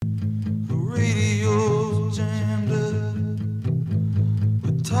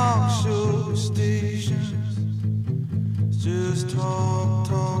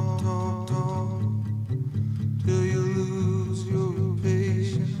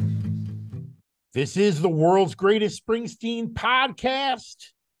This is the world's greatest Springsteen podcast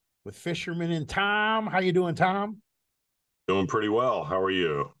with Fisherman and Tom. How you doing, Tom? Doing pretty well. How are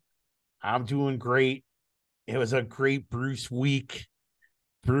you? I'm doing great. It was a great Bruce week.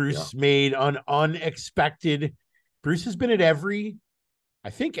 Yeah. Bruce made an unexpected. Bruce has been at every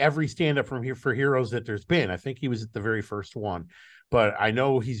stand-up from here for Heroes that there's been. I think he was at the very first one, but I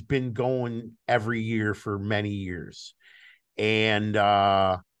know he's been going every year for many years.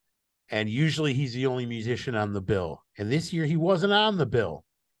 And usually he's the only musician on the bill. And this year he wasn't on the bill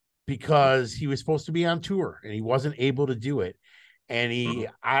because he was supposed to be on tour and he wasn't able to do it. And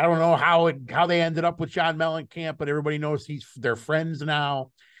I don't know how they ended up with John Mellencamp, but everybody knows they're friends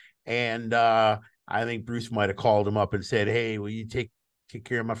now. And I think Bruce might have called him up and said, "Hey, will you take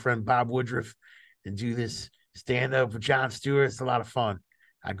care of my friend Bob Woodruff and do this stand up with Jon Stewart? It's a lot of fun.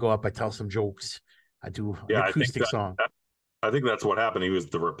 I go up, I tell some jokes, I do an acoustic song." I think that's what happened. He was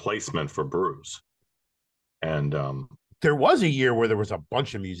the replacement for Bruce. And there was a year where there was a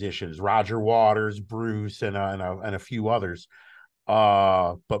bunch of musicians, Roger Waters, Bruce, and a few others.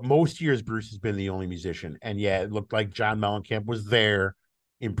 But most years Bruce has been the only musician. And yeah, it looked like John Mellencamp was there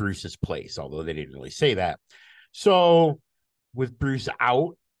in Bruce's place, although they didn't really say that. So with Bruce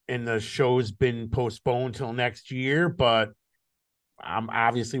out and the show's been postponed till next year, but I'm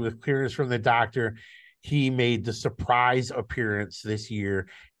obviously with clearance from the doctor, he made the surprise appearance this year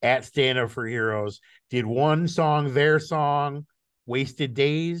at Stand Up for Heroes, did one song, their song, Wasted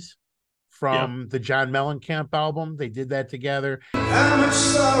Days, from the John Mellencamp album. They did that together. How much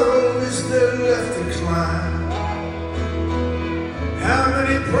sorrow is there left to climb? How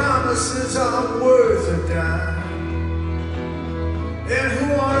many promises are worth a dime? And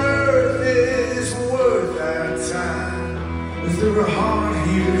who on earth is worth our time? Is there a heart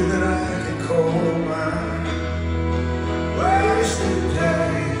here that I could call mine? Wasted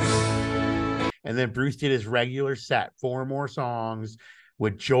days. And then Bruce did his regular set, 4 more songs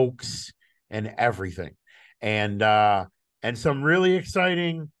with jokes and everything. And some really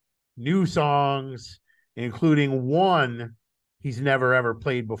exciting new songs, including one he's never ever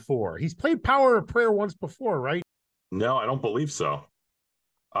played before. He's played Power of Prayer once before, right? No, I don't believe so.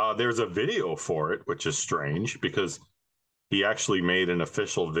 There's a video for it, which is strange because he actually made an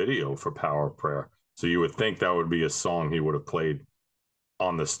official video for Power of Prayer. So you would think that would be a song he would have played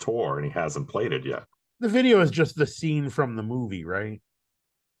on this tour, and he hasn't played it yet. The video is just the scene from the movie, right?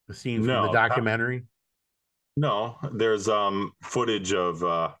 The scene from the documentary? No, there's footage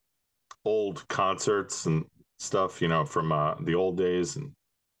of old concerts and stuff, from the old days, and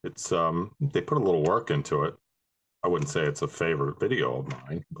it's they put a little work into it. I wouldn't say it's a favorite video of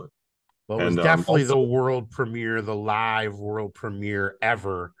mine, but it was definitely the world premiere, the live world premiere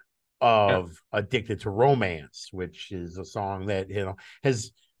ever of Addicted to Romance, which is a song that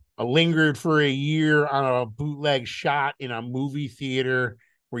has lingered for a year on a bootleg shot in a movie theater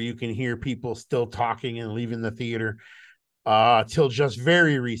where you can hear people still talking and leaving the theater, till just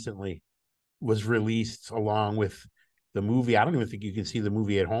very recently was released along with the movie. I don't even think you can see the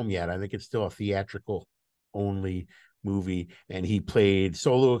movie at home yet. I think it's still a theatrical only movie, and he played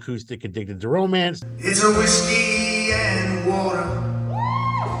solo acoustic Addicted to Romance. It's a whiskey and water,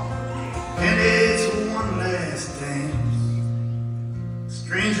 and it's one last dance.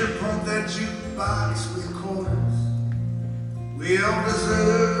 Stranger pump that jukebox with quarters. We all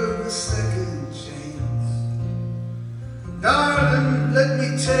deserve a second chance. Darling, let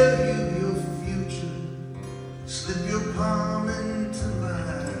me tell you your future. Slip your palm into my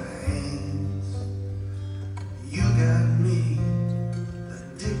hands. You got me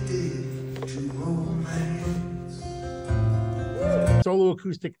addicted to romance. Solo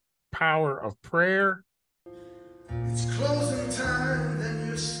acoustic Power of Prayer. It's closing time, then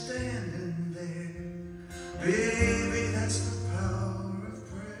you're standing there. Baby, that's the power of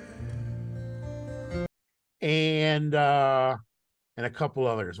prayer. And a couple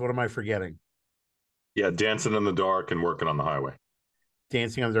others. What am I forgetting? Yeah, Dancing in the Dark and Working on the Highway.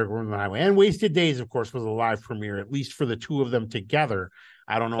 Dancing on the Dark, Working on the Highway. And Wasted Days, of course, was a live premiere, at least for the two of them together.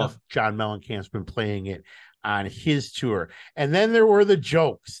 I don't know if John Mellencamp's been playing it on his tour. And then there were the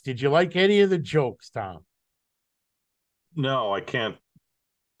jokes. Did you like any of the jokes, Tom? No, I can't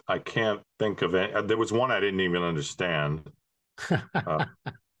think of it. There was one I didn't even understand.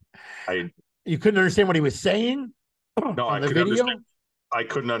 You couldn't understand what he was saying? No, I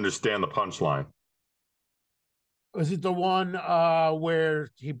couldn't understand the punchline. Was it the one where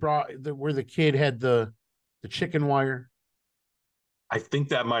where the kid had the chicken wire? I think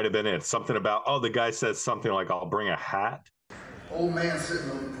that might have been it. Something about, the guy says something like, "I'll bring a hat." Old man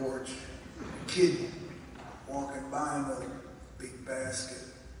sitting on the porch, kid walking by him with a big basket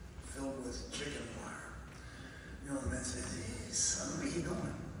filled with chicken wire. The old man says, "Hey, son, what are you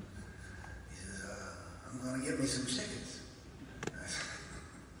doing?" He says, "I'm gonna get me some chickens." I said,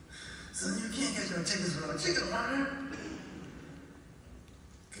 "Son, you can't get no chickens with no chicken wire."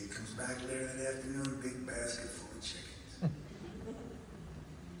 Kid comes back later that afternoon, big basket full of chickens.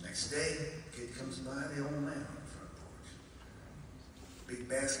 Next day, kid comes by, the old man on the front porch. Big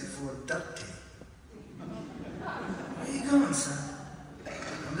basket full of duct tape. "Where you going, son?"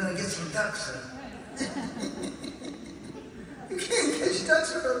 "I'm gonna get some ducks, son." "You can't catch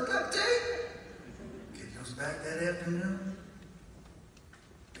ducks with no duct tape." Kid comes back that afternoon,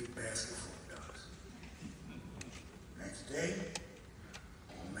 big basket full of ducks. Next day,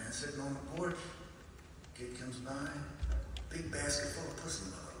 old man sitting on the porch, kid comes by, big basket full of pussy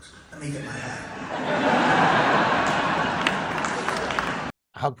willows. "Let me get my hat."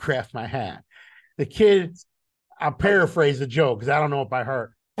 I'll craft my hat. The kid, I'll paraphrase the joke because I don't know it by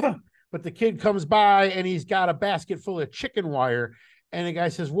heart. But the kid comes by and he's got a basket full of chicken wire. And the guy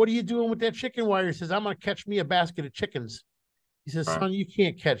says, "What are you doing with that chicken wire?" He says, "I'm going to catch me a basket of chickens." He says, "Son, you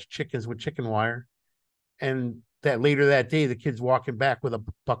can't catch chickens with chicken wire." And that later that day, the kid's walking back with a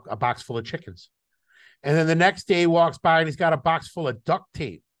box full of chickens. And then the next day he walks by and he's got a box full of duct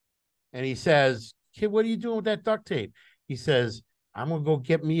tape. And he says, "Kid, what are you doing with that duct tape?" He says, "I'm going to go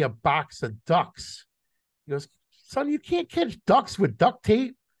get me a box of ducks." He goes, "Son, you can't catch ducks with duct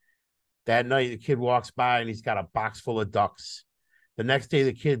tape." That night, the kid walks by and he's got a box full of ducks. The next day,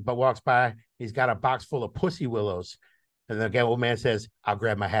 the kid walks by, he's got a box full of pussy willows. And the old man says, "I'll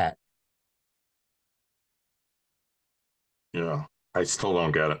grab my hat." Yeah, I still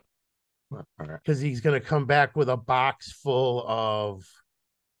don't get it. All right. Because he's going to come back with a box full of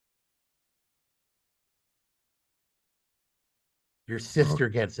your sister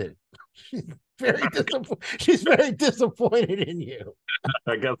gets it. She's very disappointed in you.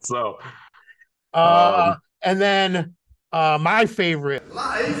 I guess so. And then my favorite.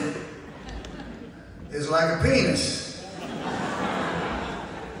 Life is like a penis.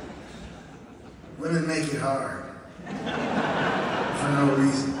 Women make it hard for no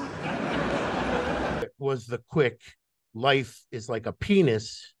reason. Was the quick life is like a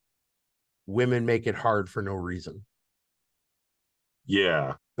penis. Women make it hard for no reason.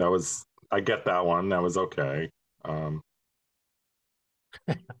 Yeah, I get that one. That was okay. Those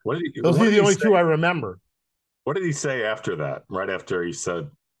are the only two I remember. What did he say after that? Right after he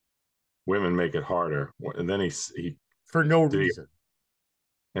said, "Women make it harder," and then he for no reason.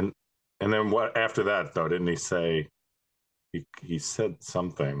 And then what after that though? Didn't he say? He said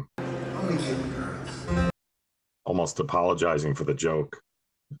something. Only kidding, girls. Almost apologizing for the joke.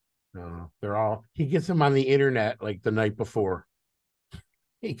 No, he gets them on the internet like the night before.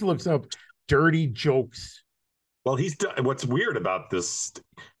 He looks up dirty jokes. Well, he's done. What's weird about this,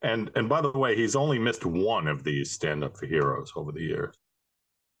 and by the way, he's only missed one of these stand-up for heroes over the years.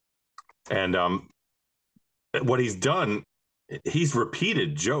 And what he's done, he's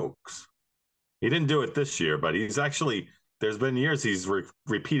repeated jokes. He didn't do it this year, but he's actually. There's been years he's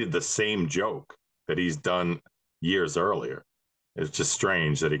repeated the same joke that he's done years earlier. It's just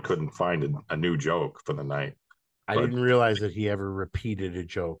strange that he couldn't find a new joke for the night. I didn't realize that he ever repeated a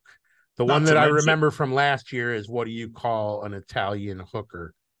joke. The one that I remember from last year is, "What do you call an Italian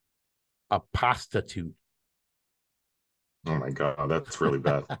hooker?" A prostitute. Oh my God, that's really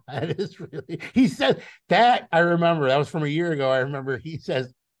bad. That is really. He said that. I remember that was from a year ago. I remember he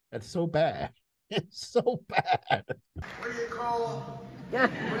says that's so bad. It's so bad. What do you call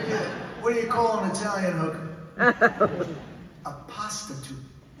an Italian hooker? A prostitute.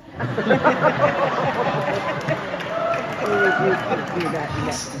 You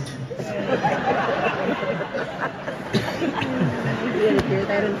didn't hear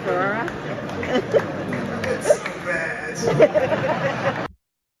that in Florida? It's so bad.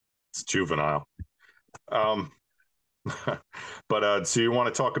 It's juvenile. But so you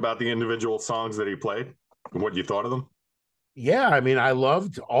want to talk about the individual songs that he played and what you thought of them? Yeah, I mean, I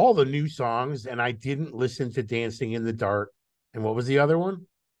loved all the new songs, and I didn't listen to Dancing in the Dark. And what was the other one?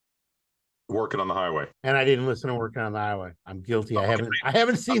 Working on the Highway. And I didn't listen to Working on the Highway. I'm guilty. I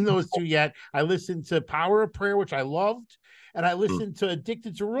haven't seen those two yet. I listened to Power of Prayer, which I loved, and I listened to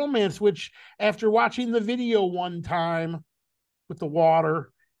Addicted to Romance, which after watching the video one time with the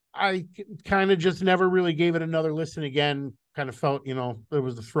water, I kind of just never really gave it another listen again. Kind of felt, it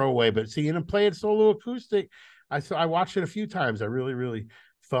was a throwaway. But seeing him play it solo acoustic, I watched it a few times. I really, really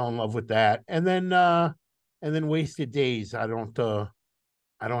fell in love with that. And then Wasted Days. I don't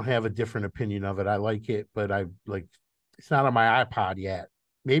have a different opinion of it. I like it, but it's not on my iPod yet.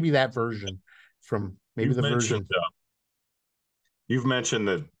 Maybe that version from maybe the version. You've mentioned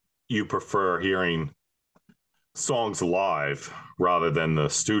that you prefer hearing songs live rather than the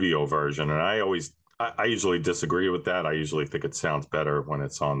studio version, and I usually disagree with that. I usually think it sounds better when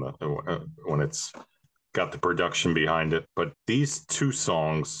it's on the when it's got the production behind it. But these two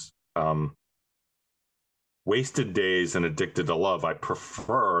songs, "Wasted Days" and "Addicted to Love," I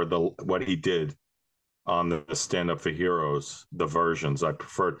prefer what he did on the Stand Up for Heroes, the versions. I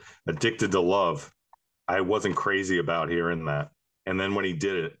preferred "Addicted to Love." I wasn't crazy about hearing that, and then when he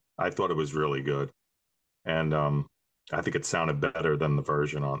did it, I thought it was really good. And I think it sounded better than the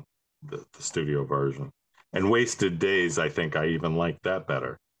version on the studio version. And "Wasted Days," I think I even liked that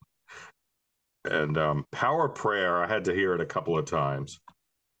better. And "Power Prayer," I had to hear it a couple of times,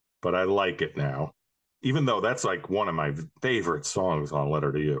 but I like it now, even though that's like one of my favorite songs on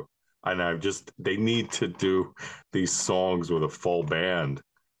 "Letter to You." And they need to do these songs with a full band,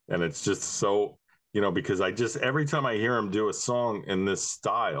 and it's just so, because every time I hear him do a song in this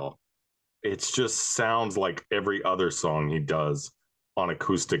style, it just sounds like every other song he does on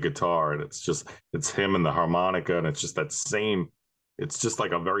acoustic guitar. And it's him and the harmonica, and it's just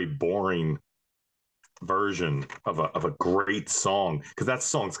like a very boring version of a great song, because that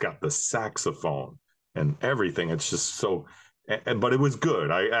song's got the saxophone and everything. It's just so, but it was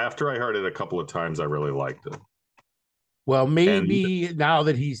good. After I heard it a couple of times, I really liked it. Well, maybe now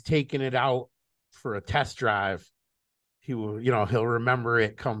that he's taken it out for a test drive, he will, he'll remember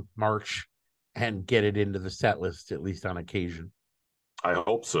it come March and get it into the set list, at least on occasion. I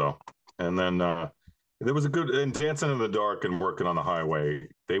hope so. And then there was a good, and "Dancing in the Dark" and "Working on the Highway,"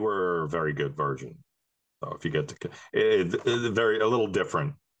 they were a very good version. So if you get to it's a little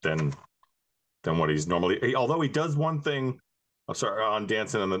different than what he's normally, although he does one thing, on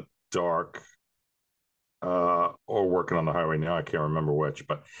 "Dancing in the Dark" or "Working on the Highway," now I can't remember which,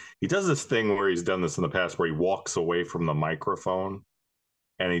 but he does this thing where he's done this in the past, where he walks away from the microphone,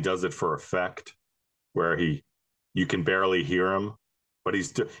 and he does it for effect, where you can barely hear him, but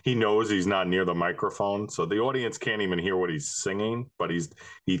he knows he's not near the microphone, so the audience can't even hear what he's singing, but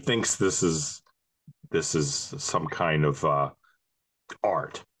he thinks this is some kind of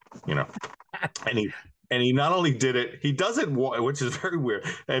art, and he not only did it, he does it, which is very weird.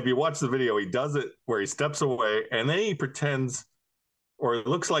 And if you watch the video, he does it where he steps away, and then he pretends, or it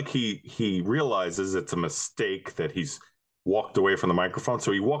looks like he realizes it's a mistake that he's walked away from the microphone.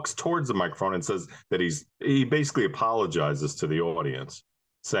 So he walks towards the microphone and says that he basically apologizes to the audience,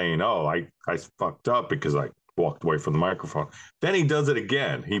 saying, "Oh, I fucked up because I walked away from the microphone." Then he does it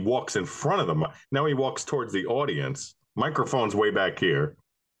again. He walks in front of them. Now he walks towards the audience. Microphone's way back here.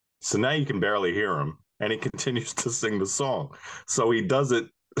 So now you can barely hear him, and he continues to sing the song. So he does it.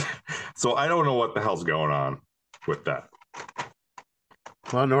 So I don't know what the hell's going on with that.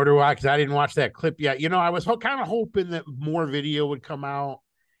 Well, nor do I, because I didn't watch that clip yet. I was kind of hoping that more video would come out,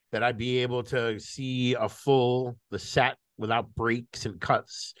 that I'd be able to see the set without breaks and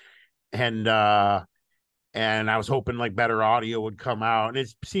cuts. And I was hoping like better audio would come out. And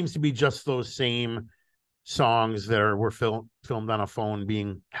it seems to be just those same songs that were filmed on a phone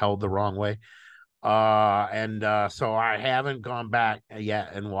being held the wrong way. So I haven't gone back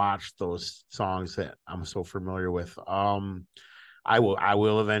yet and watched those songs that I'm so familiar with. I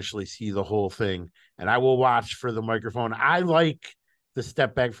will eventually see the whole thing, and I will watch for the microphone. I like the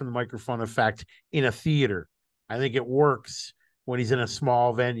step back from the microphone effect in a theater. I think it works when he's in a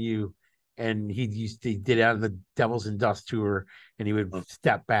small venue, and he did it on the Devils and Dust tour, and he would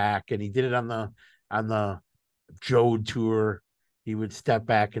step back, and he did it on the Jode tour. He would step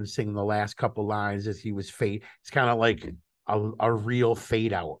back and sing the last couple lines as he was fade. It's kind of like a real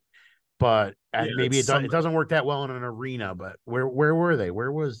fade out. But maybe it doesn't work that well in an arena. But where were they?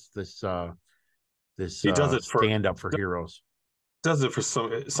 Where was this he does it Stand Up for Heroes? Does it for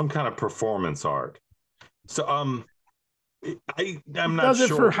some kind of performance art. So I'm not sure. Does it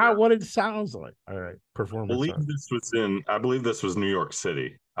for what it sounds like? All right, performance. I believe this was New York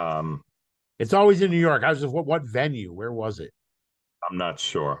City. It's always in New York. I was just what venue? Where was it? I'm not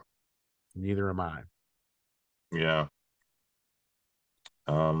sure. Neither am I. Yeah.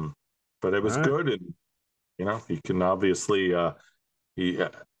 But it was good, and he can obviously I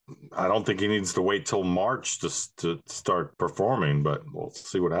don't think he needs to wait till March to start performing, but we'll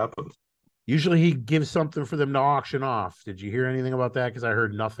see what happens. Usually he gives something for them to auction off. Did you hear anything about that? Because I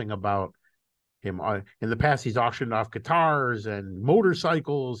heard nothing about him. In the past, he's auctioned off guitars and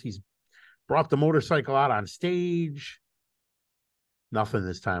motorcycles. He's brought the motorcycle out on stage. Nothing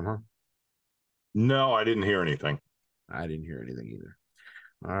this time, huh? No, I didn't hear anything. I didn't hear anything either.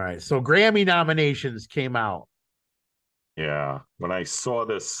 All right. So Grammy nominations came out. Yeah. When I saw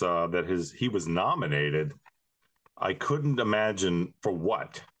this, that he was nominated, I couldn't imagine for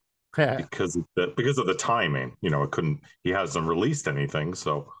what. because of the timing. It couldn't. He hasn't released anything,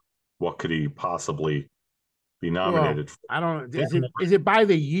 so what could he possibly be Well, nominated for? I don't. Is it by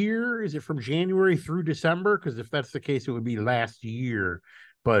the year? Is it from January through December? Because if that's the case, it would be last year.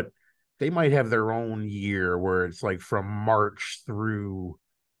 But they might have their own year where it's like from March through,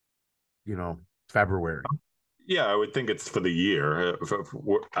 February. Yeah, I would think it's for the year.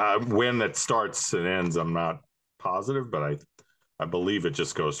 When it starts and ends, I'm not positive, but I believe it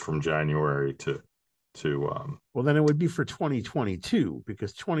just goes from January to. Well, then it would be for 2022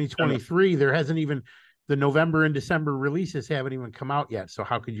 because 2023 there hasn't even the November and December releases haven't even come out yet. So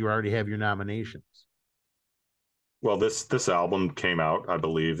how could you already have your nominations? Well, this album came out, I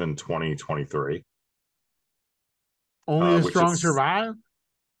believe, in 2023. Only the Strong Survive?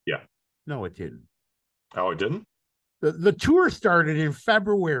 Yeah. No, it didn't. Oh, it didn't? The tour started in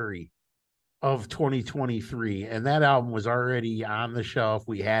February of 2023, and that album was already on the shelf.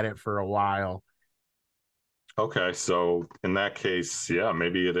 We had it for a while. Okay, so in that case, yeah,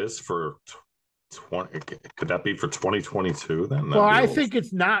 maybe it is for 20. Could that be for 2022 then? Well, I think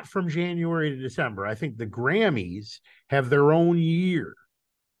it's not from January to December. I think the Grammys have their own year,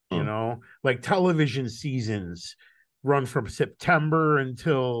 like television seasons run from September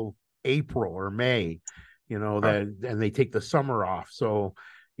until April or May, and they take the summer off. So,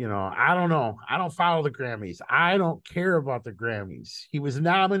 I don't know. I don't follow the Grammys. I don't care about the Grammys. He was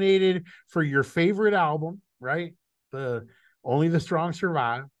nominated for your favorite album, right? Only the Strong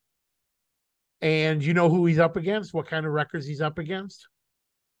Survive. And you know who he's up against? What kind of records he's up against?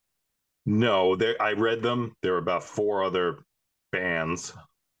 No, I read them. There were about 4 other bands,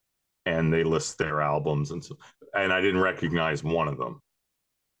 and they list their albums, and I didn't recognize one of them.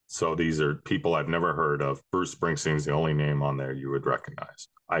 So these are people I've never heard of. Bruce Springsteen's the only name on there you would recognize,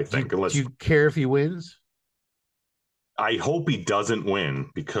 I think. Do you care if he wins? I hope he doesn't win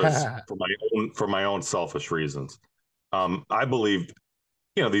because for my own selfish reasons. I believe,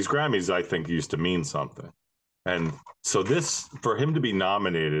 these Grammys I think used to mean something. And so for him to be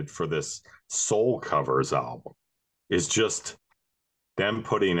nominated for this soul covers album is just them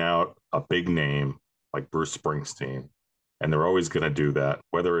putting out a big name like Bruce Springsteen. And they're always going to do that,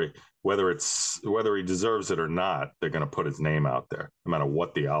 whether he deserves it or not. They're going to put his name out there, no matter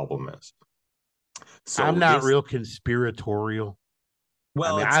what the album is. So I'm not real conspiratorial.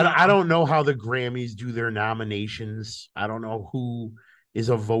 Well, I don't know how the Grammys do their nominations. I don't know who is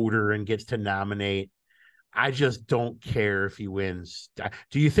a voter and gets to nominate. I just don't care if he wins.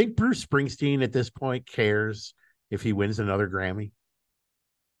 Do you think Bruce Springsteen at this point cares if he wins another Grammy?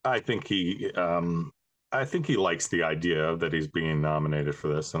 I think he likes the idea that he's being nominated for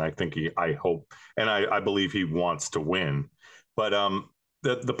this, and I hope, and I believe he wants to win. But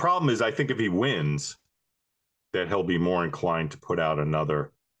the problem is, I think if he wins, that he'll be more inclined to put out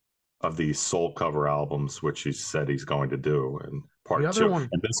another of these soul cover albums, which he said he's going to do. And the other one's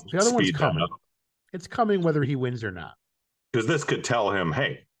coming. It's coming whether he wins or not. Because this could tell him,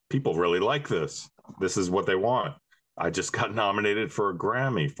 hey, people really like this. This is what they want. I just got nominated for a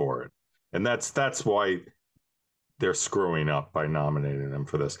Grammy for it. And that's why they're screwing up by nominating him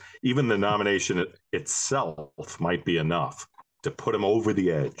for this. Even the nomination itself might be enough to put him over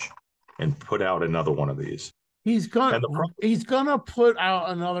the edge and put out another one of these. He's gonna put out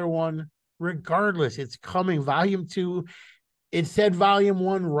another one regardless. It's coming. Volume 2. It said Volume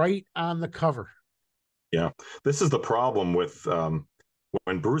 1 right on the cover. Yeah, this is the problem with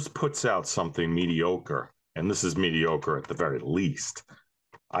when Bruce puts out something mediocre, and this is mediocre at the very least.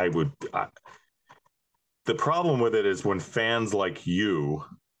 The problem with it is when fans like you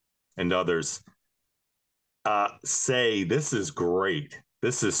and others say this is great.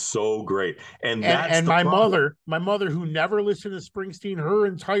 This is so great. And my mother who never listened to Springsteen her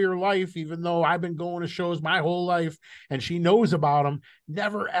entire life, even though I've been going to shows my whole life and she knows about him,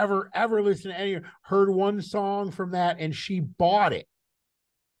 never, ever, ever listened to any, heard one song from that and she bought it.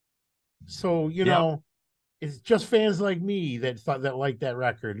 So, it's just fans like me that like that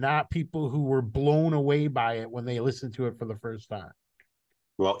record, not people who were blown away by it when they listened to it for the first time.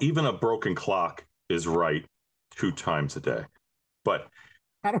 Well, even a broken clock is right 2 times a day. But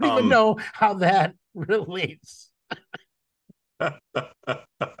I don't even know how that relates.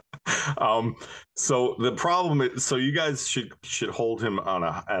 So the problem is, so you guys should hold him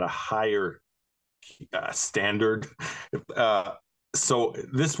at a higher standard. So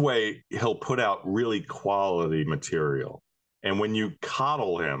this way he'll put out really quality material. And when you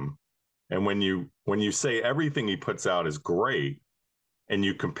coddle him, and when you say everything he puts out is great, and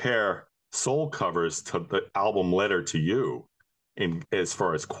you compare soul covers to the album Letter to You, in as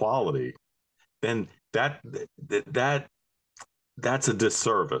far as quality, then that that's a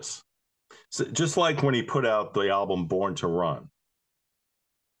disservice. So just like when he put out the album Born to Run,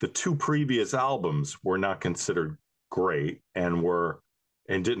 the two previous albums were not considered great and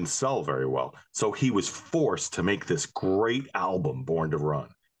didn't sell very well. So he was forced to make this great album, Born to Run,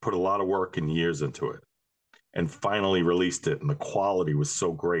 put a lot of work and years into it, and finally released it. And the quality was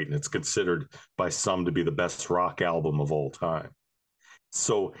so great. And it's considered by some to be the best rock album of all time.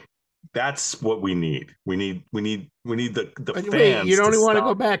 So that's what we need. We need the fans. Wait, you don't want to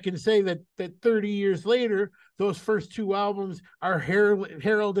go back and say that 30 years later, those first two albums are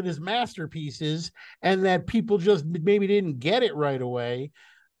heralded as masterpieces, and that people just maybe didn't get it right away,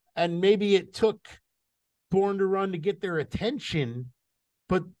 and maybe it took Born to Run to get their attention,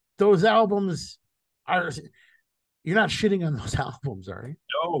 but those albums are. You're not shitting on those albums, are you?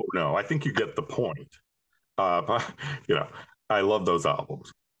 No. I think you get the point. I love those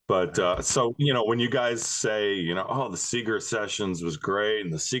albums. But so, when you guys say, oh, the Seeger Sessions was great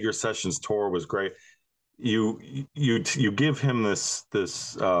and the Seeger Sessions tour was great, you give him this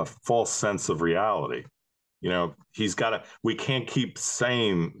false sense of reality. We can't keep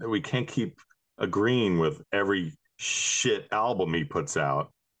agreeing with every shit album he puts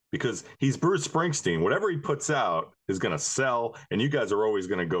out, because he's Bruce Springsteen. Whatever he puts out is going to sell, and you guys are always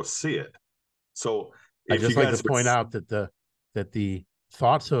going to go see it. So I just like to point out that the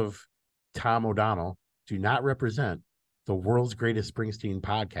thoughts of Tom O'Donnell do not represent the world's greatest Springsteen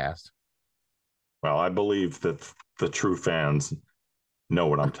podcast. Well, I believe that the true fans know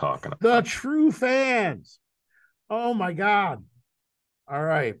what I'm talking about. The true fans. Oh my God. All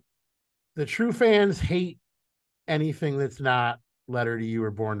right. The true fans hate anything that's not Letter to You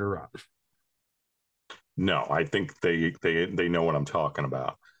or Born to Run. No, I think they know what I'm talking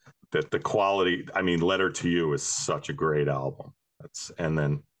about. That the quality, Letter to You is such a great album. And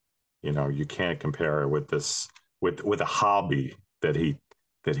then, you can't compare it with this with a hobby that he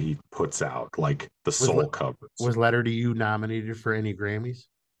puts out, like the soul covers. Was Letter to You nominated for any Grammys?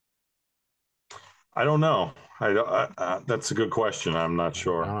 I don't know. That's a good question. I'm not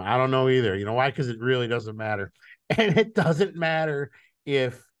sure. I don't know either. You know why? Because it really doesn't matter, and it doesn't matter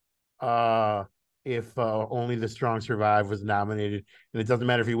if Only the Strong Survive was nominated, and it doesn't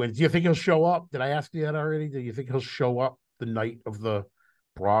matter if he wins. Do you think he'll show up? Did I ask you that already? Do you think he'll show up the night of the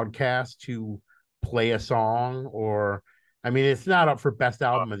broadcast to play a song? Or, it's not up for best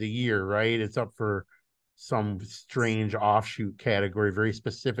album of the year, right? It's up for some strange offshoot category, very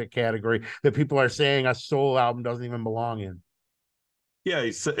specific category that people are saying a soul album doesn't even belong in. Yeah,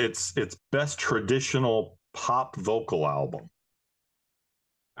 it's best traditional pop vocal album.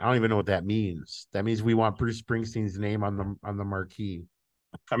 I don't even know what that means. That means we want Bruce Springsteen's name on the marquee.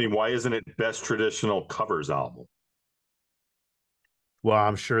 Why isn't it best traditional covers album? Well,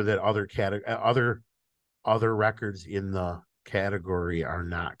 I'm sure that other records in the category are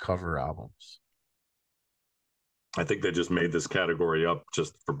not cover albums. I think they just made this category up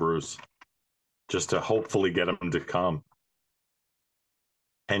just for Bruce, just to hopefully get him to come.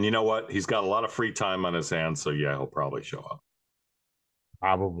 And you know what? He's got a lot of free time on his hands, so yeah, he'll probably show up.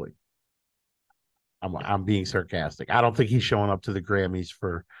 Probably. I'm being sarcastic. I don't think he's showing up to the Grammys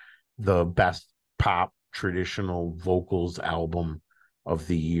for the best pop traditional vocals album of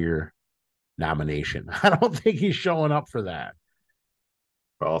the year nomination. I don't think he's showing up for that.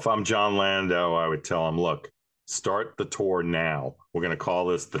 Well, if I'm John Landau, I would tell him, look, start the tour now. We're going to call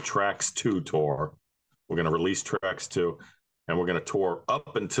this the Tracks 2 tour. We're going to release Tracks 2, and we're going to tour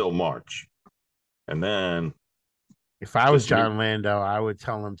up until March. And then, if I was John Landau, I would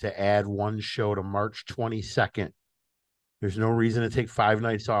tell him to add one show to March 22nd. There's no reason to take 5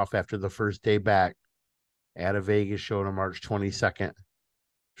 nights off after the first day back. Add a Vegas show to March 22nd.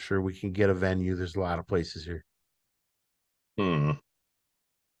 Sure, we can get a venue. There's a lot of places here. All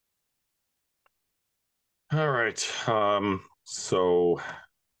right. So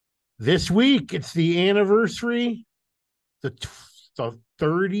this week it's the anniversary, the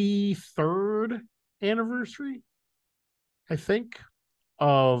 33rd anniversary, I think,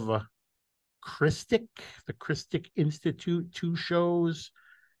 of Cristic, the Cristic Institute. 2 shows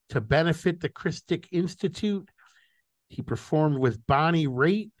to benefit the Cristic Institute. He performed with Bonnie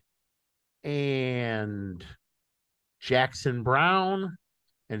Raitt and Jackson Browne.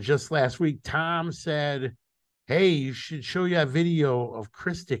 And just last week, Tom said, hey, you should show you a video of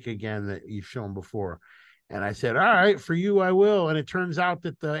Cristic again that you've shown before. And I said, all right, for you, I will. And it turns out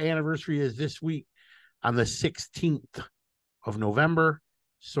that the anniversary is this week on the 16th of November.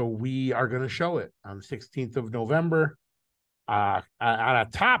 So we are going to show it on the 16th of November. On a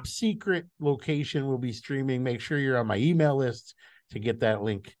top secret location, we'll be streaming. Make sure you're on my email list to get that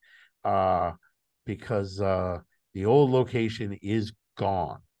link, because The old location is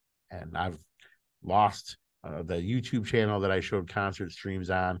gone, and I've lost the YouTube channel that I showed concert streams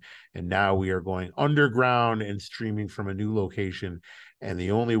on, and now we are going underground and streaming from a new location. And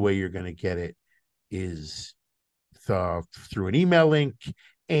the only way you're going to get it is through an email link,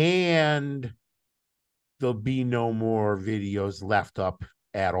 and there'll be no more videos left up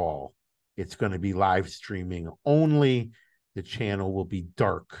at all. It's going to be live streaming only. The channel will be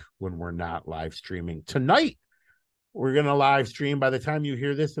dark when we're not live streaming. Tonight, we're going to live stream. By the time you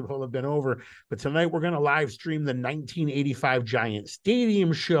hear this, it will have been over. But tonight, we're going to live stream the 1985 Giant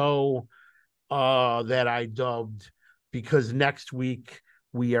Stadium show that I dubbed, because next week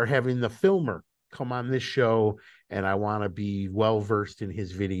we are having the filmer come on this show, and I want to be well-versed in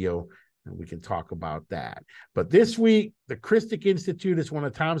his video, and we can talk about that. But this week, the Cristic Institute is one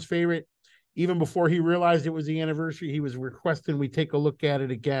of Tom's favorite. Even before he realized it was the anniversary, he was requesting we take a look at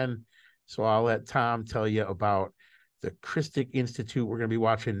it again. So I'll let Tom tell you about the Cristic Institute. We're going to be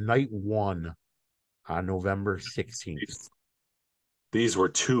watching night 1 on November 16th. These were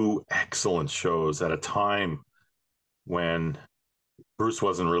 2 excellent shows at a time when Bruce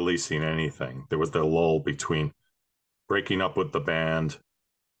wasn't releasing anything. There was the lull between breaking up with the band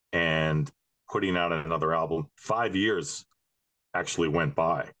and putting out another album. 5 years actually went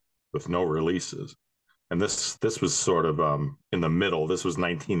by with no releases. And this was sort of in the middle. This was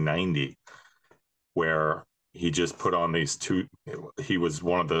 1990, where he just put on these 2. He was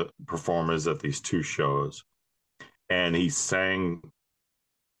one of the performers at these 2 shows. And he sang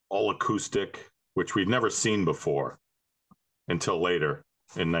all acoustic, which we'd never seen before until later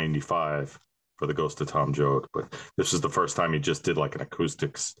in 95 for the Ghost of Tom Joad. But this was the first time he just did like an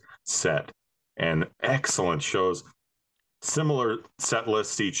acoustic set, and excellent shows. Similar set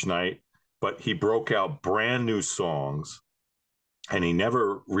lists each night, but he broke out brand new songs, and he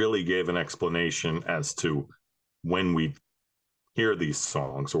never really gave an explanation as to when we hear these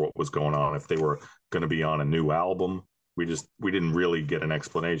songs or what was going on, if they were going to be on a new album. We didn't really get an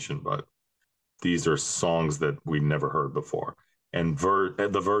explanation, but these are songs that we never heard before. And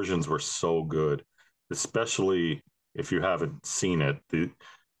the versions were so good, especially if you haven't seen it.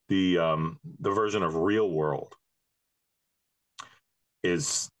 The version of Real World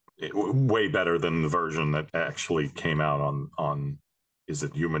is way better than the version that actually came out on is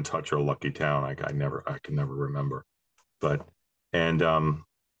it Human Touch or Lucky Town? I can never remember. But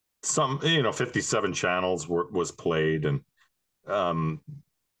some 57 channels was played, and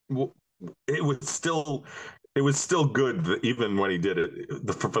it was still good even when he did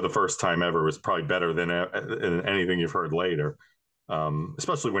it for the first time ever. It was probably better than anything you've heard later,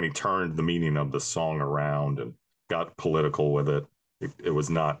 especially when he turned the meaning of the song around and got political with it. It was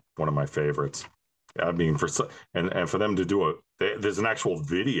not one of my favorites. I mean, for them to do there's an actual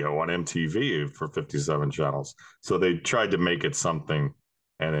video on MTV for 57 channels. So they tried to make it something,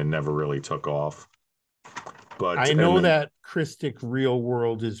 and it never really took off. But I know that Cristic Real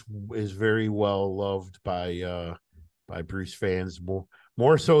World is very well loved by Bruce fans,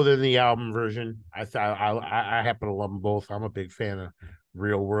 more so than the album version. I happen to love them both. I'm a big fan of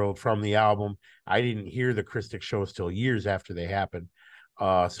Real World from the album. I didn't hear the Cristic shows till years after they happened,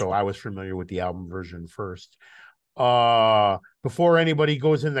 so I was familiar with the album version first. Before anybody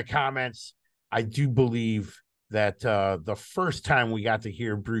goes in the comments, I do believe that the first time we got to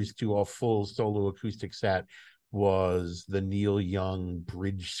hear Bruce do a full solo acoustic set was the Neil Young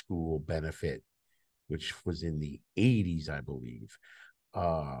Bridge School benefit, which was in the 80s, I believe.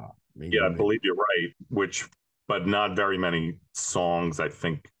 I believe you're right, but not very many songs. I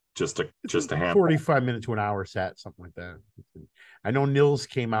think just a handful. 45 minutes to an hour set, something like that. I know Nils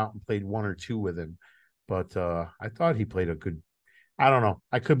came out and played 1 or 2 with him, but I thought he played a good, I don't know.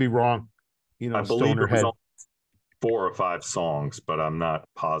 I could be wrong. I believe it was 4 or 5 songs, but I'm not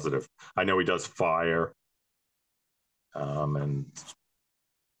positive. I know he does Fire, and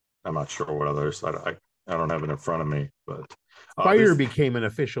I'm not sure what others. I don't have it in front of me, but Fire became an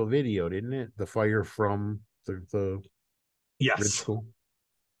official video, didn't it? The Fire from the yes, Bridge School.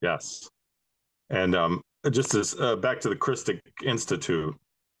 Yes, and just as back to the Cristic Institute,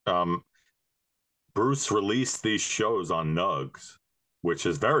 Bruce released these shows on Nugs, which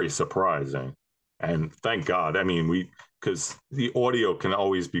is very surprising, and thank God. I mean, because the audio can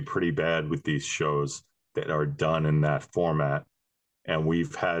always be pretty bad with these shows that are done in that format, and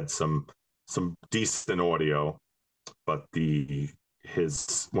we've had some decent audio, but when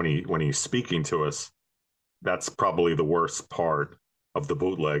he's speaking to us, that's probably the worst part of the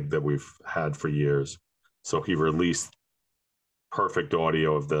bootleg that we've had for years. So he released perfect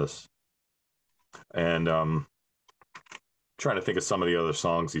audio of this, and trying to think of some of the other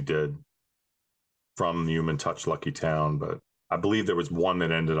songs he did from Human Touch Lucky Town, but I believe there was one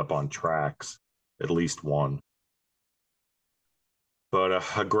that ended up on tracks, at least one. But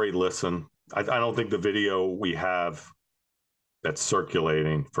a great listen. I don't think the video we have that's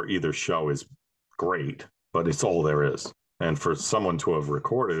circulating for either show is great, but it's all there is. And for someone to have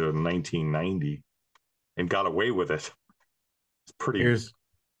recorded it in 1990 and got away with it, it's pretty.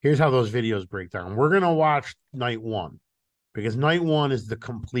 Here's how those videos break down. We're gonna watch night one because night one is the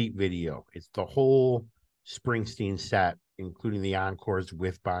complete video. It's the whole Springsteen set, including the encores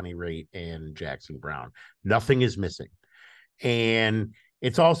with Bonnie Raitt and Jackson Browne. Nothing is missing. And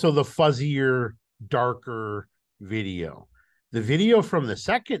it's also the fuzzier, darker video. The video from the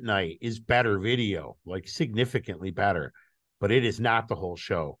second night is better video, like significantly better, but it is not the whole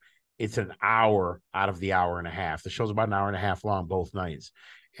show. It's an hour out of the hour and a half. The show's about an hour and a half long both nights.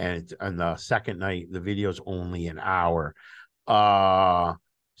 And on the second night, the video's only an hour.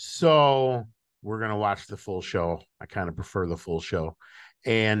 So we're going to watch the full show. I kind of prefer the full show.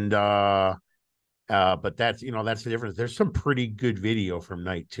 And, but that's the difference. There's some pretty good video from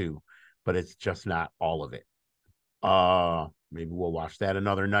night two, but it's just not all of it. Maybe we'll watch that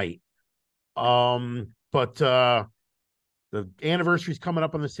another night. But the anniversary is coming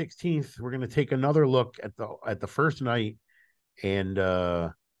up on the 16th. We're going to take another look at the first night, and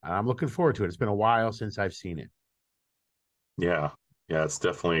I'm looking forward to it. It's been a while since I've seen it. Yeah, it's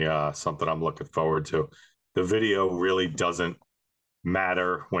definitely something I'm looking forward to. The video really doesn't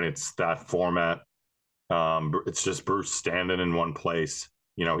matter when it's that format. It's just Bruce standing in one place.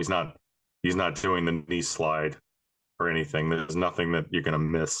 He's not doing the knee slide or anything. There's nothing that you're going to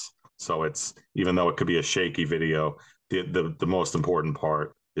miss. So it's, even though it could be a shaky video, the most important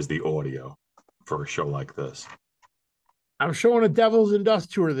part is the audio for a show like this. I'm showing a Devils and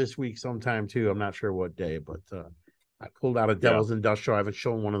Dust tour this week sometime too. I'm not sure what day, but I pulled out a Devils and Dust show. I haven't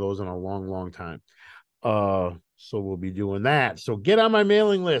shown one of those in a long, long time. So we'll be doing that. So get on my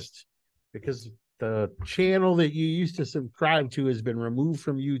mailing list, because the channel that you used to subscribe to has been removed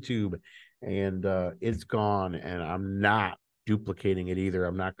from YouTube, and it's gone, and I'm not duplicating it either.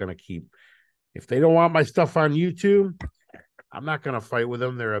 I'm not going to keep, if they don't want my stuff on YouTube, I'm not going to fight with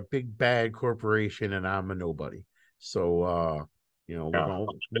them. They're a big bad corporation and I'm a nobody. So we're going to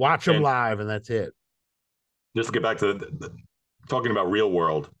watch them live, and that's it. Just to get back to talking about Real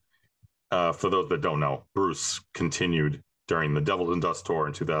World, for those that don't know, Bruce continued during the Devils and Dust tour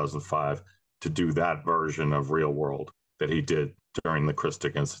in 2005 to do that version of Real World that he did during the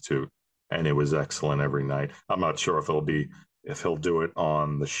Cristic Institute, and it was excellent every night. I'm not sure if he'll do it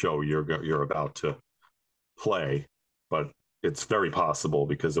on the show you're about to play, but it's very possible,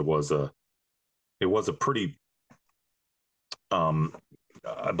 because it was a pretty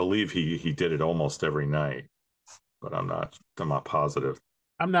I believe he did it almost every night, but I'm not positive.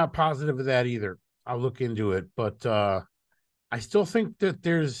 I'm not positive of that either. I'll look into it, but I still think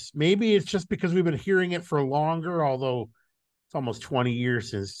that maybe it's just because we've been hearing it for longer, although it's almost 20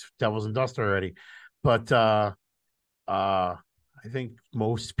 years since Devils and Dust already. But I think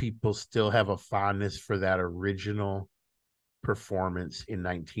most people still have a fondness for that original performance in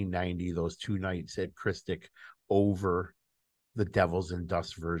 1990, those two nights at Cristic, over the Devils and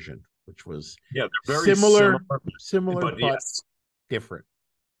Dust version, which was very similar, but yes, different.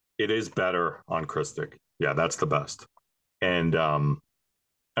 It is better on Cristic. Yeah, that's the best. And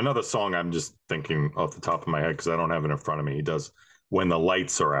another song I'm just thinking off the top of my head, because I don't have it in front of me, he does When the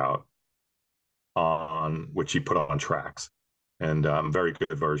Lights Are Out, on which he put on tracks, and very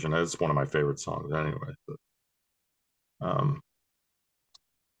good version. It's one of my favorite songs anyway. But, all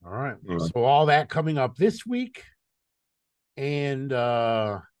right. So all that coming up this week. And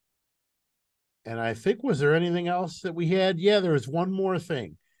I think, was there anything else that we had? Yeah, there was one more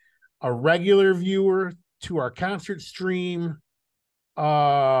thing. A regular viewer to our concert stream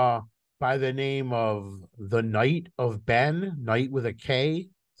by the name of The Night of Ben, Night with a K. Is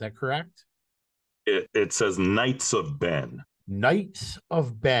that correct? It says Knights of Ben. Knights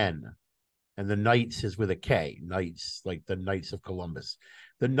of Ben. And the Knights is with a K. Knights, like the Knights of Columbus.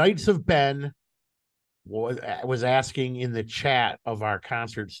 The Knights of Ben was asking in the chat of our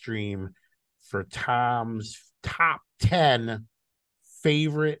concert stream for Tom's top 10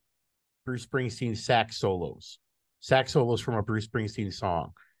 favorite Bruce Springsteen sax solos from a Bruce Springsteen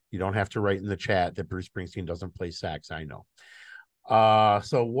song. You don't have to write in the chat that Bruce Springsteen doesn't play sax. I know.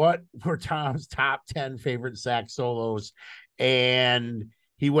 So what were Tom's top 10 favorite sax solos? And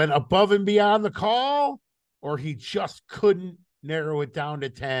he went above and beyond the call, or he just couldn't narrow it down to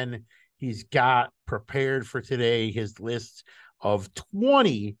 10. He's got prepared for today his list of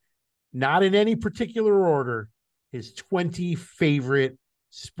 20, not in any particular order, his 20 favorite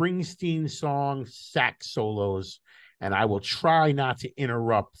Springsteen song sax solos, and I will try not to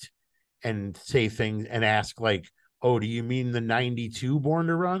interrupt and say things and ask like, "Oh, do you mean the 92 Born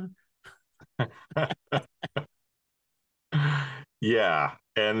to Run?" Yeah,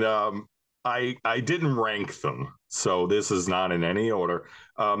 and I didn't rank them, so this is not in any order.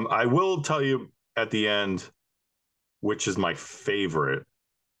 I will tell you at the end which is my favorite,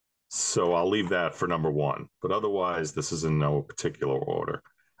 so I'll leave that for number one. But otherwise, this is in no particular order.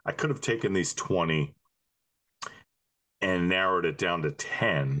 I could have taken these 20 and narrowed it down to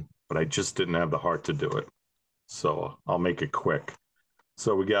 10, but I just didn't have the heart to do it. So I'll make it quick.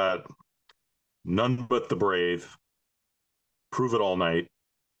 So we got None But the Brave, Prove It All Night,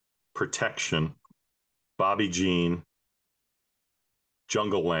 Protection, Bobby Jean,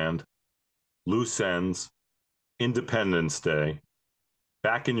 Jungle Land, Loose Ends, Independence Day,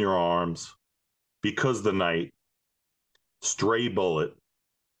 Back in Your Arms, Because the Night, Stray Bullet,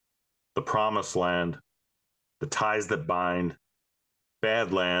 The Promised Land, The Ties That Bind,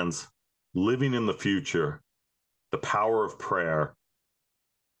 Badlands, Living in the Future, The Power of Prayer,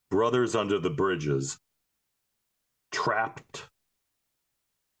 Brothers Under the Bridges, Trapped,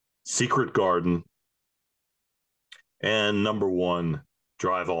 Secret Garden, and number one,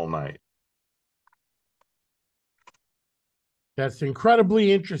 Drive All Night. That's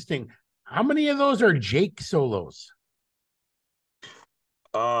incredibly interesting. How many of those are Jake solos?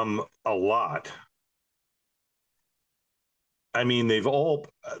 A lot. I mean, they've all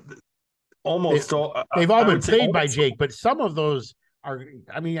almost all they've all been played by Jake, but some of those are,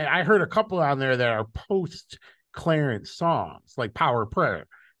 I mean, I heard a couple on there that are post Clarence songs, like Power Prayer.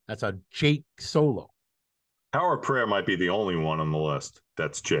 That's a Jake solo. Power Prayer might be the only one on the list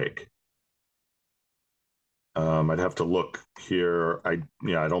that's Jake. I'd have to look here. I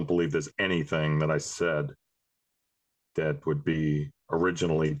don't believe there's anything that I said that would be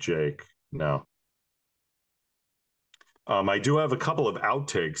originally Jake. No. I do have a couple of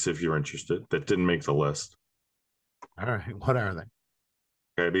outtakes if you're interested that didn't make the list. All right, what are they?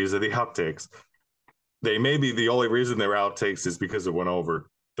 Okay, these are the outtakes. They may be the only reason they're outtakes is because it went over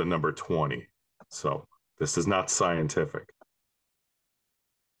the number 20. So this is not scientific.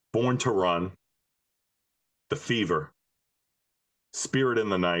 Born to Run, The Fever, Spirit in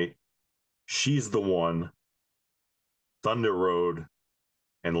the Night, She's the One, Thunder Road,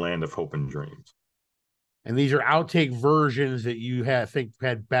 and Land of Hope and Dreams. And these are outtake versions that you think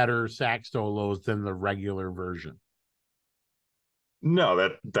had better sax solos than the regular version. No,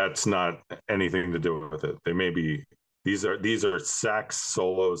 that's not anything to do with it. They may be these are sax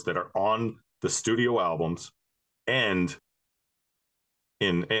solos that are on the studio albums and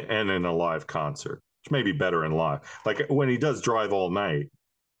in a live concert, which may be better in live. Like when he does Drive All Night,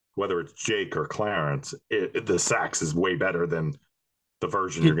 whether it's Jake or Clarence, the sax is way better than the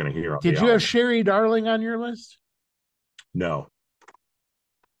version you're going to hear. Did you have Sherry Darling on your list? No.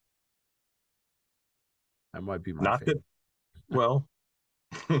 That might be my favorite. Well,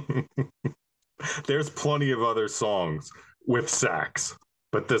 there's plenty of other songs with sax,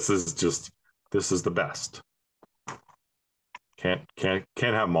 but this is the best. Can't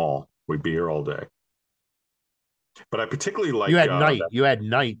have them all. We'd be here all day. But I particularly like you had Night. You had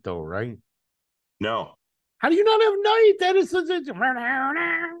Night though, right? No. How do you not have Night? That is such a...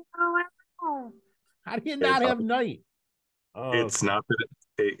 How do you not have Night? It's not that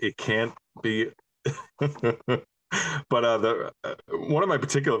it can't be. But one of my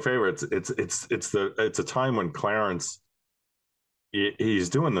particular favorites. It's a time when Clarence he's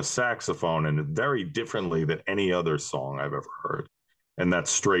doing the saxophone and very differently than any other song I've ever heard, and that's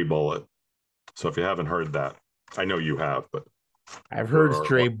Stray Bullet. So if you haven't heard that, I know you have, but I've heard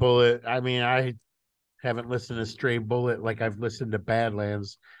Stray Bullet. I mean, I haven't listened to Stray Bullet like I've listened to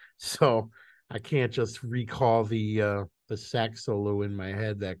Badlands, so I can't just recall the sax solo in my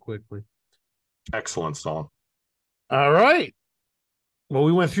head that quickly. Excellent song. All right. Well,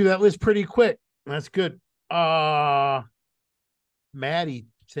 we went through that list pretty quick. That's good. Maddie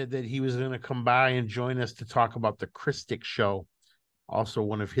said that he was going to come by and join us to talk about the Cristic show, also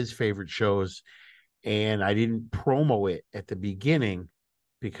one of his favorite shows. And I didn't promo it at the beginning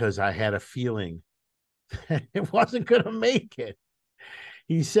because I had a feeling that it wasn't going to make it.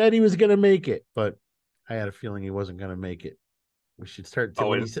 He said he was going to make it, but I had a feeling he wasn't going to make it. We should start.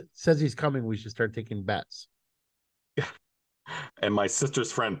 When he says he's coming, we should start taking bets. Yeah. And my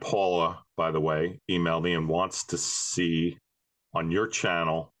sister's friend Paula, by the way, emailed me and wants to see on your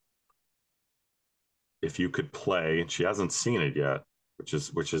channel if you could play. She hasn't seen it yet, which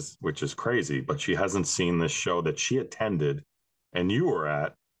is crazy, but she hasn't seen this show that she attended and you were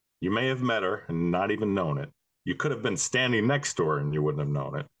at. You may have met her and not even known it. You could have been standing next to her and you wouldn't have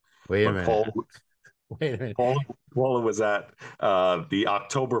known it. Wait a But minute. Wait a minute. Paula was at the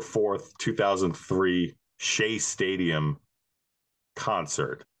October 4th, 2003 Shea Stadium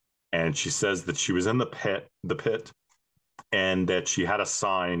concert. And she says that she was in the pit, and that she had a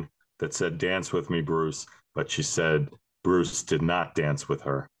sign that said, "Dance with me, Bruce." But she said Bruce did not dance with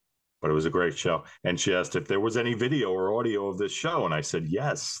her. But it was a great show. And she asked if there was any video or audio of this show. And I said,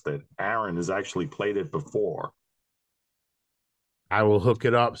 yes, that Aron has actually played it before. I will hook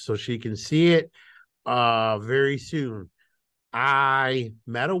it up so she can see it very soon. I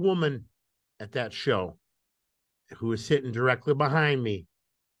met a woman at that show who was sitting directly behind me,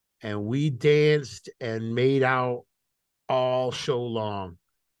 and we danced and made out all show long.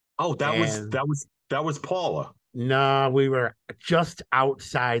 Oh, that was Paula. No, we were just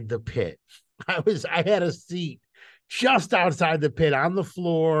outside the pit. I had a seat just outside the pit on the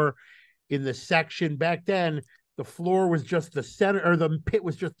floor in the section. Back then, the floor was just the center, or the pit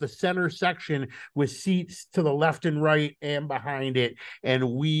was just the center section with seats to the left and right and behind it.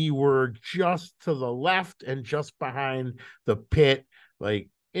 And we were just to the left and just behind the pit. Like,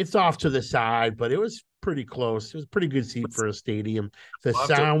 it's off to the side, but it was pretty close. It was a pretty good seat for a stadium. The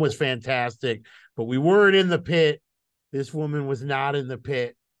sound was fantastic, but we weren't in the pit. This woman was not in the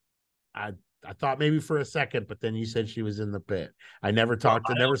pit. I thought maybe for a second, but then you said she was in the pit. I never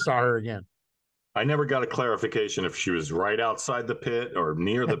never saw her again. I never got a clarification if she was right outside the pit or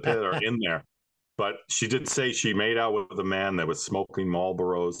near the pit or in there. But she did say she made out with a man that was smoking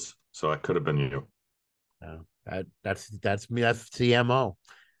Marlboros, so it could have been you. That's me. That's CMO.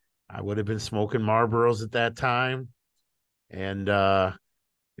 I would have been smoking Marlboros at that time, and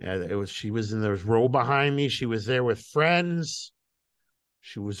she was in the row behind me. She was there with friends.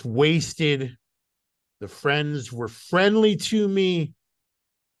 She was wasted. The friends were friendly to me,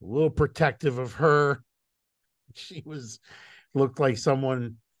 a little protective of her. She looked like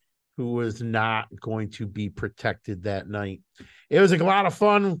someone who was not going to be protected that night. It was a lot of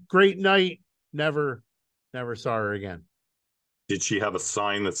fun, great night. Never saw her again. Did she have a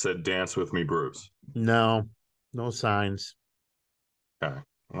sign that said "Dance with me, Bruce"? No signs. Okay.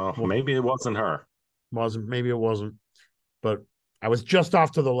 Well, maybe it wasn't her. Maybe it wasn't. But I was just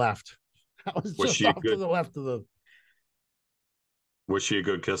off to the left. I was just off to the left of the. Was she a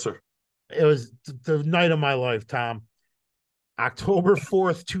good kisser? It was the night of my life, Tom. October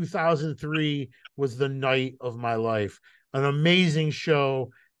 4th, 2003 was the night of my life. An amazing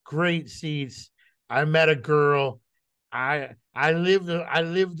show, great seats. I met a girl. I lived a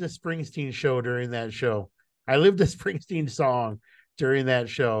Springsteen show during that show. I lived a Springsteen song during that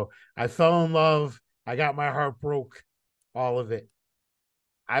show. I fell in love. I got my heart broke. All of it.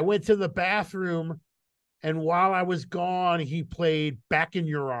 I went to the bathroom, and while I was gone, he played "Back in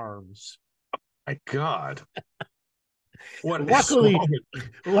Your Arms." My God. What?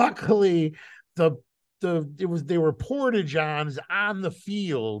 Luckily, they were porta-johns on the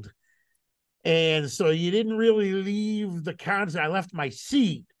field. And so you didn't really leave the concert. I left my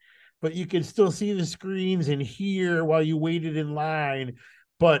seat, but you could still see the screens and hear while you waited in line.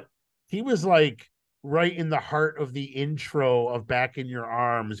 But he was like right in the heart of the intro of "Back in Your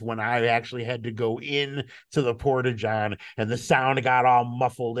Arms" when I actually had to go in to the porta-john, and the sound got all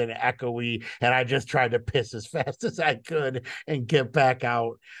muffled and echoey, and I just tried to piss as fast as I could and get back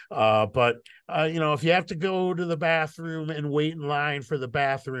out. But if you have to go to the bathroom and wait in line for the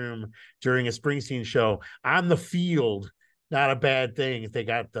bathroom during a Springsteen show on the field, not a bad thing if they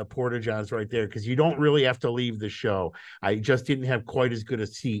got the porta-johns right there, because you don't really have to leave the show. I just didn't have quite as good a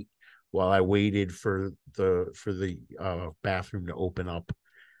seat while I waited for the bathroom to open up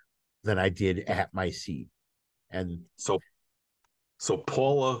than I did at my seat. And so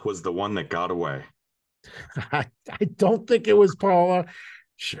Paula was the one that got away. I don't think it was Paula.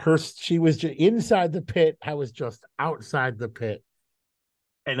 She was just inside the pit. I was just outside the pit.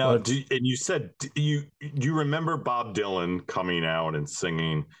 And you said you remember Bob Dylan coming out and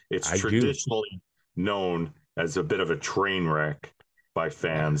singing? It's traditionally known as a bit of a train wreck by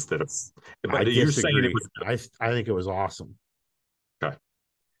fans that have. But you're saying it was. I think it was awesome. Okay.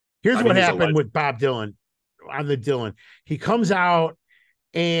 Here's what happened with Bob Dylan on the Dylan. He comes out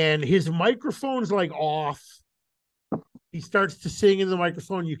and his microphone's like off. He starts to sing in the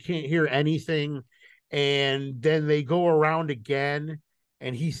microphone. You can't hear anything. And then they go around again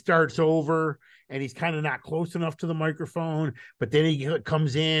and he starts over and he's kind of not close enough to the microphone. But then he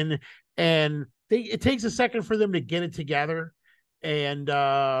comes in and it takes a second for them to get it together. And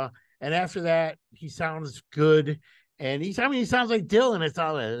after that, he sounds good. And he sounds like Dylan. It's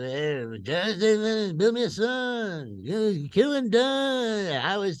all just build me a son, killing done.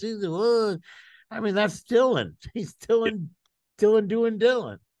 I was through the world. I mean, that's Dylan. He's Dylan doing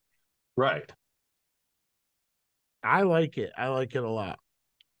Dylan. Right. I like it. I like it a lot.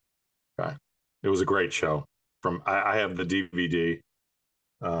 Okay. It was a great show. I have the DVD.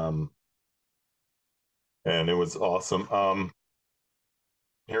 And it was awesome.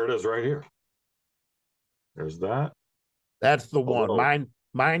 Here it is right here. There's that. That's the one. Hello.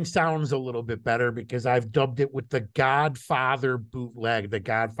 Mine sounds a little bit better because I've dubbed it with the Godfather bootleg, the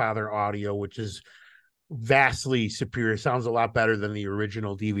Godfather audio, which is vastly superior. Sounds a lot better than the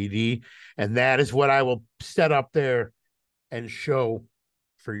original DVD. And that is what I will set up there and show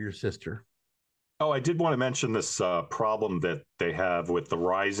for your sister. Oh, I did want to mention this problem that they have with the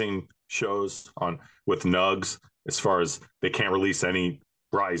Rising shows with Nugs, as far as they can't release any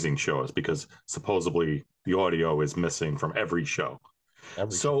Rising shows because supposedly the audio is missing from every show. I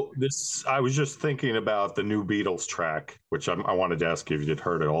was just thinking about the new Beatles track, which I wanted to ask you if you'd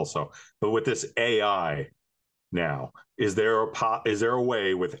heard it also. But with this AI now, is there a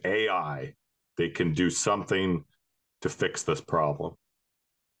way with AI they can do something to fix this problem?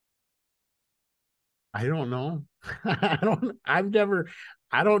 I don't know. I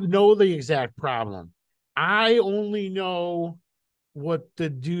don't know the exact problem. I only know what the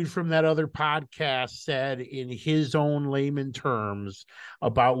dude from that other podcast said in his own layman terms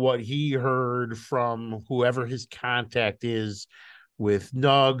about what he heard from whoever his contact is with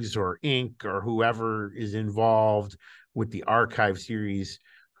Nugs or Inc. or whoever is involved with the archive series.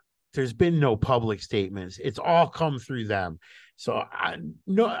 There's been no public statements. It's all come through them. So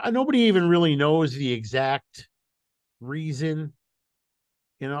nobody even really knows the exact reason.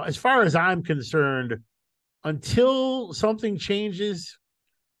 You know, as far as I'm concerned, until something changes,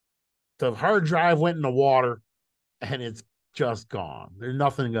 the hard drive went in the water and it's just gone. There's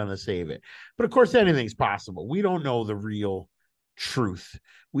nothing going to save it. But of course, anything's possible. We don't know the real truth.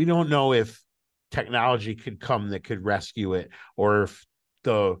 We don't know if technology could come that could rescue it, or if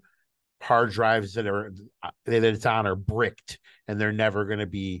the hard drives that it's on are bricked and they're never going to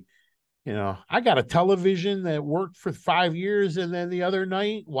be. You know, I got a television that worked for 5 years, and then the other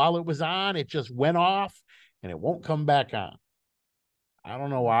night while it was on, it just went off and it won't come back on. I don't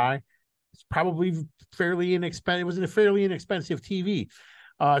know why. It's probably fairly inexpensive. It was a fairly inexpensive TV.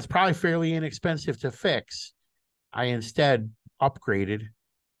 It's probably fairly inexpensive to fix. I instead upgraded.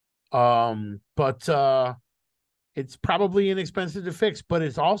 But it's probably inexpensive to fix, but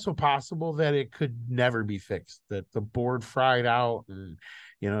it's also possible that it could never be fixed, that the board fried out and,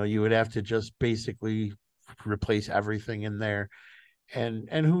 you know, you would have to just basically replace everything in there. And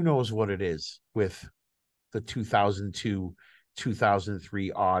who knows what it is with the 2002,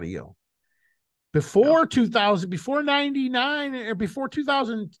 2003 audio. Before 2000, before 99 or before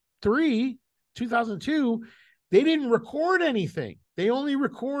 2003, 2002, they didn't record anything. They only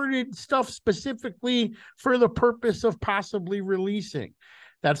recorded stuff specifically for the purpose of possibly releasing.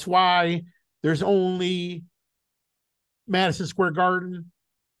 That's why there's only Madison Square Garden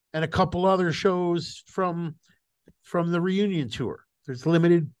and a couple other shows from the reunion tour. There's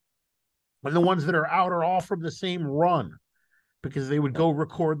limited, and the ones that are out are all from the same run, because they would go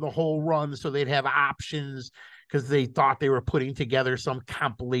record the whole run so they'd have options, because they thought they were putting together some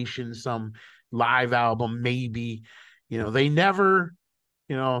compilation, some live album, maybe. You know, they never,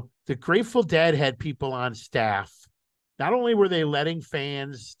 you know, the Grateful Dead had people on staff. Not only were they letting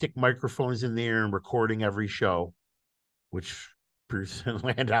fans stick microphones in there and recording every show, which Bruce and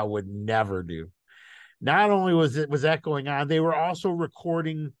Landau would never do. Not only was that going on, they were also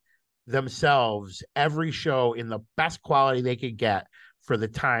recording themselves every show in the best quality they could get for the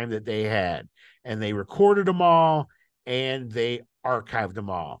time that they had. And they recorded them all and they archived them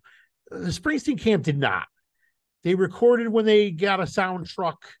all. The Springsteen camp did not. They recorded when they got a sound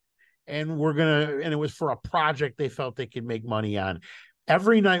truck and it was for a project they felt they could make money on.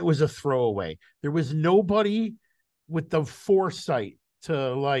 Every night was a throwaway. There was nobody with the foresight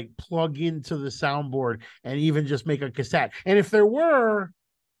to like plug into the soundboard and even just make a cassette. And if there were,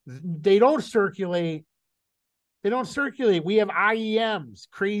 they don't circulate. We have IEMs,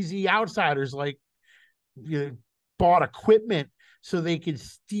 crazy outsiders, like, you know, bought equipment so they could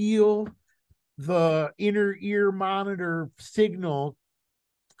steal the inner ear monitor signal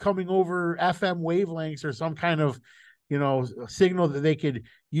coming over FM wavelengths or some kind of, you know, signal that they could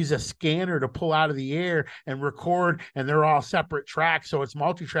use a scanner to pull out of the air and record. And they're all separate tracks, so it's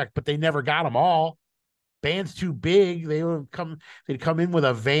multi-track, but they never got them all. Band's too big. They'd come in with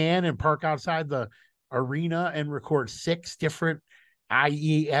a van and park outside the arena and record 6 different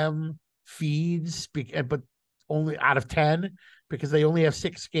IEM feeds, but only out of 10, because they only have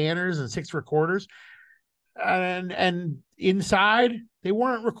 6 scanners and 6 recorders. And inside They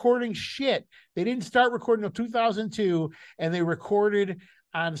weren't recording shit. They didn't start recording until 2002, and they recorded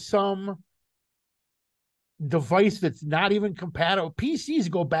on some device that's not even compatible. PCs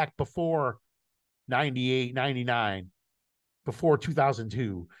go back before 98, 99, before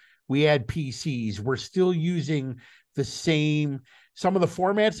 2002. We had PCs. We're still using the same. Some of the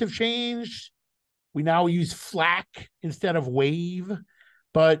formats have changed. We now use FLAC instead of WAVE,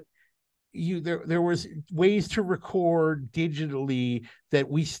 but there was ways to record digitally that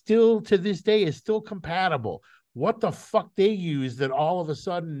we still to this day is still compatible. What the fuck they use that all of a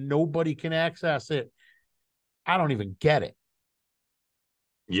sudden nobody can access it? I don't even get it.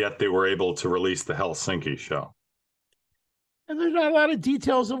 Yet they were able to release the Helsinki show. And there's not a lot of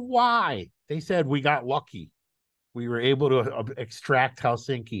details of why. They said we got lucky. We were able to extract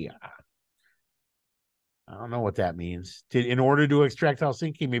Helsinki. I don't know what that means. In order to extract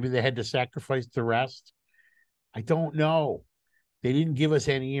Helsinki, maybe they had to sacrifice the rest. I don't know. They didn't give us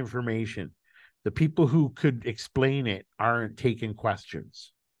any information. The people who could explain it aren't taking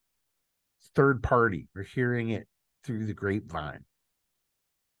questions. Third party. We're hearing it through the grapevine.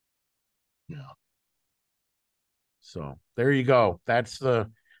 Yeah. So there you go. That's the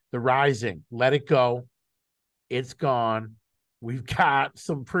Rising. Let it go. It's gone. We've got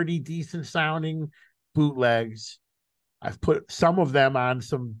some pretty decent sounding bootlegs. I've put some of them on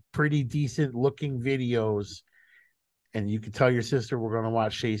some pretty decent looking videos. And you can tell your sister we're going to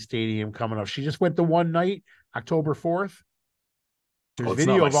watch Shea Stadium coming up. She just went the one night, October 4th. There's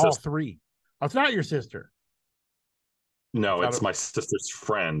video of all three. Oh, it's not your sister. No, it's my sister's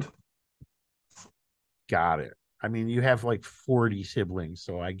friend. Got it. I mean, you have like 40 siblings,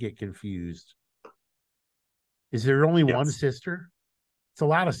 so I get confused. Is there only one sister? It's a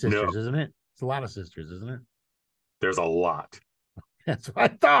lot of sisters, isn't it? It's a lot of sisters, isn't it? There's a lot. That's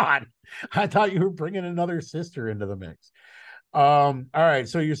what I thought. I thought you were bringing another sister into the mix. All right.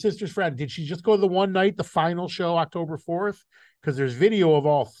 So your sister's friend, did she just go the one night, the final show, October 4th? Because there's video of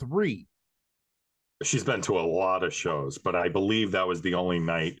all three. She's been to a lot of shows, but I believe that was the only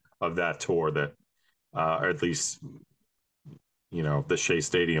night of that tour that, or at least, the Shea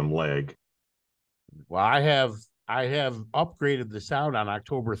Stadium leg. Well, I have upgraded the sound on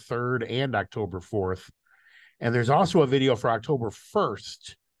October 3rd and October 4th. And there's also a video for October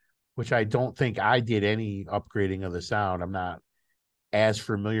 1st, which I don't think I did any upgrading of the sound. I'm not as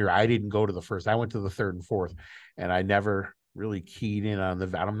familiar. I didn't go to the first. I went to the 3rd and 4th, and I never really keyed in on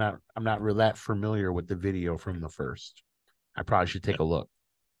the. I'm not really that familiar with the video from the first. I probably should take a look.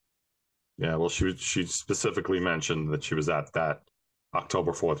 Yeah, well, she specifically mentioned that she was at that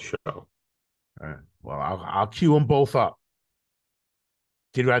October 4th show. All right. Well, I'll cue them both up.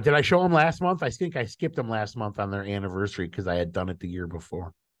 Did I show them last month? I think I skipped them last month on their anniversary because I had done it the year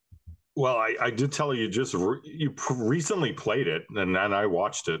before. Well, I did tell you you recently played it, and then I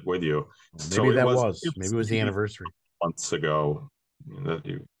watched it with you. Well, maybe maybe it was the anniversary months ago that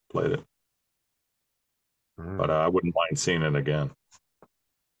you played it. But I wouldn't mind seeing it again.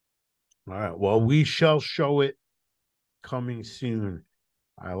 All right. Well, we shall show it coming soon.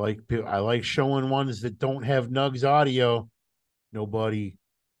 I like showing ones that don't have Nugs audio. Nobody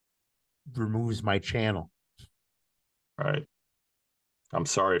removes my channel. All right. I'm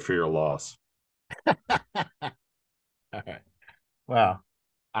sorry for your loss. All right. Well,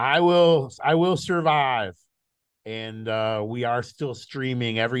 I will survive. And we are still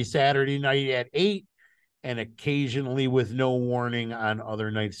streaming every Saturday night at 8 and occasionally with no warning on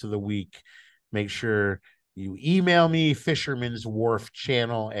other nights of the week. Make sure you email me,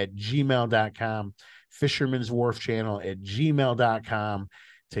 fishermanswharfchannel@gmail.com, fishermanswharfchannel@gmail.com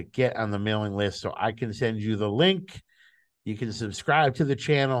to get on the mailing list so I can send you the link. You can subscribe to the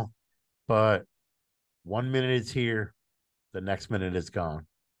channel, but 1 minute it's here, the next minute it's gone.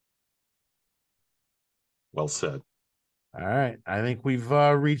 Well said. All right. I think we've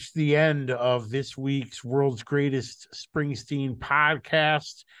reached the end of this week's World's Greatest Springsteen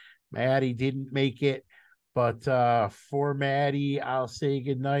podcast. Maddie didn't make it, but for Maddie, I'll say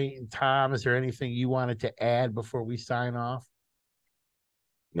goodnight. And Tom, is there anything you wanted to add before we sign off?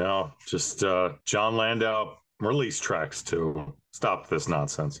 No, just John Landau release tracks to stop this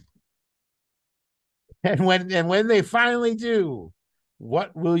nonsense. And when they finally do,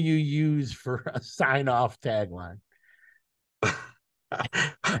 what will you use for a sign-off tagline?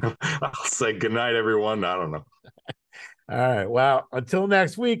 I'll say goodnight, everyone. I don't know. All right. Well, until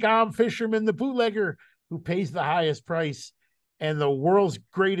next week, I'm Fisherman the Bootlegger who pays the highest price, and the world's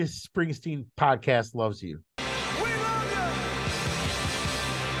greatest Springsteen podcast loves you.